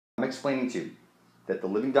explaining to you that the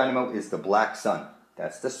living dynamo is the black sun.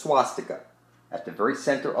 That's the swastika. At the very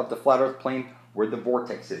center of the flat earth plane where the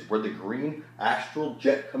vortex is, where the green astral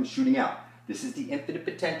jet comes shooting out. This is the infinite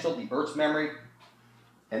potential, the earth's memory,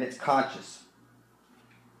 and it's conscious.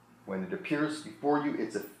 When it appears before you,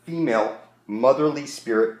 it's a female, motherly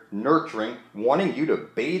spirit, nurturing, wanting you to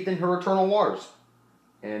bathe in her eternal waters.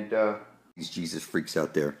 And these Jesus freaks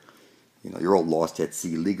out there, you're all lost at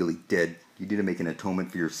sea, legally dead. You need to make an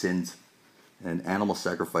atonement for your sins, and animal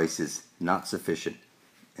sacrifice is not sufficient.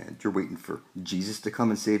 And you're waiting for Jesus to come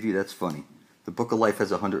and save you? That's funny. The Book of Life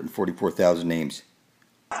has 144,000 names.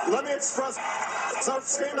 Let me express some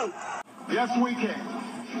statement. Yes, we can.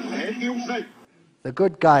 And you say. The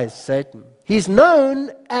good guy is Satan. He's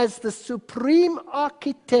known as the supreme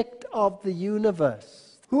architect of the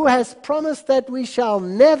universe, who has promised that we shall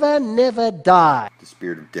never, never die. The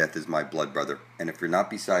spirit of death is my blood brother, and if you're not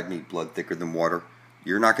beside me, blood thicker than water,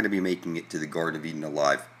 you're not going to be making it to the Garden of Eden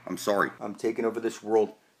alive. I'm sorry. I'm taking over this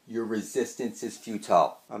world. Your resistance is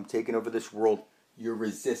futile. I'm taking over this world. Your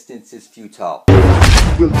resistance is futile.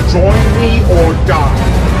 You will join me or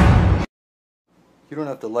die. You don't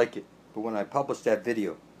have to like it, but when I published that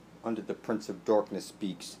video, Under the Prince of Darkness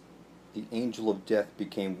Speaks, the angel of death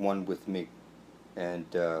became one with me. And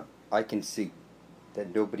I can see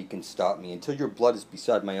that nobody can stop me. Until your blood is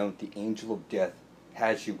beside my own, the angel of death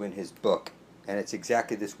has you in his book. And it's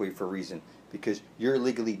exactly this way for a reason. Because you're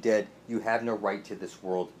legally dead. You have no right to this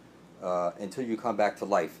world until you come back to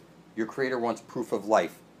life. Your Creator wants proof of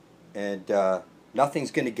life. And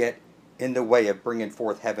nothing's going to get in the way of bringing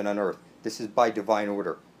forth heaven on earth. This is by divine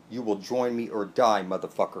order. You will join me or die,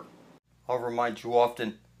 motherfucker. I'll remind you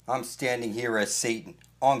often, I'm standing here as Satan,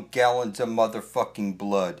 on gallons of motherfucking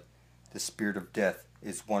blood. The spirit of death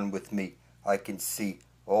is one with me. I can see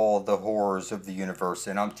all the horrors of the universe,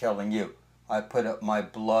 and I'm telling you, I put up my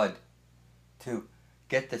blood to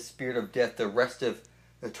get the spirit of death the rest of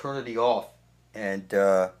eternity off. And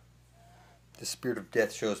the spirit of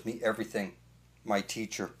death shows me everything. My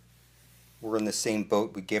teacher. We're in the same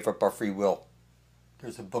boat. We gave up our free will.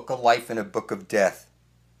 There's a book of life and a book of death.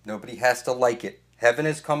 Nobody has to like it. Heaven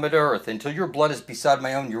is coming to earth. Until your blood is beside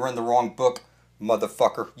my own, you're in the wrong book,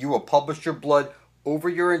 motherfucker. You will publish your blood over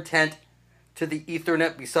your intent to the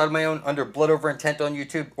Ethernet beside my own under blood over intent on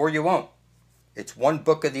YouTube, or you won't. It's one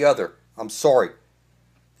book or the other. I'm sorry.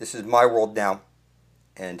 This is my world now.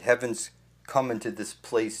 And heaven's coming to this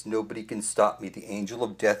place. Nobody can stop me. The angel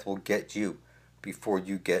of death will get you before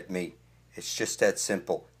you get me. It's just that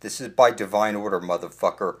simple. This is by divine order,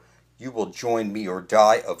 motherfucker. You will join me or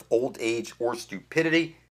die of old age or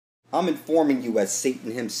stupidity. I'm informing you as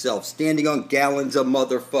Satan himself, standing on gallons of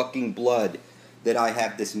motherfucking blood, that I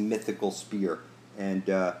have this mythical spear. And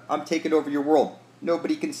I'm taking over your world.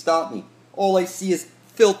 Nobody can stop me. All I see is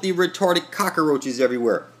filthy, retarded cockroaches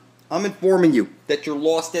everywhere. I'm informing you that you're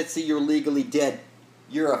lost at sea, you're legally dead.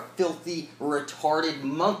 You're a filthy, retarded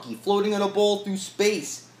monkey floating on a ball through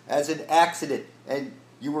space as an accident, and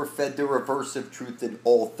you were fed the reverse of truth in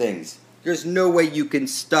all things. There's no way you can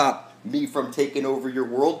stop me from taking over your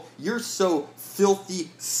world. You're so filthy,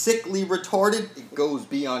 sickly, retarded, it goes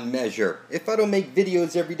beyond measure. If I don't make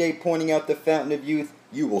videos every day pointing out the fountain of youth,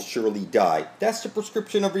 you will surely die. That's the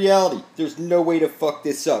prescription of reality. There's no way to fuck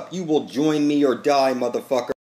this up. You will join me or die, motherfucker.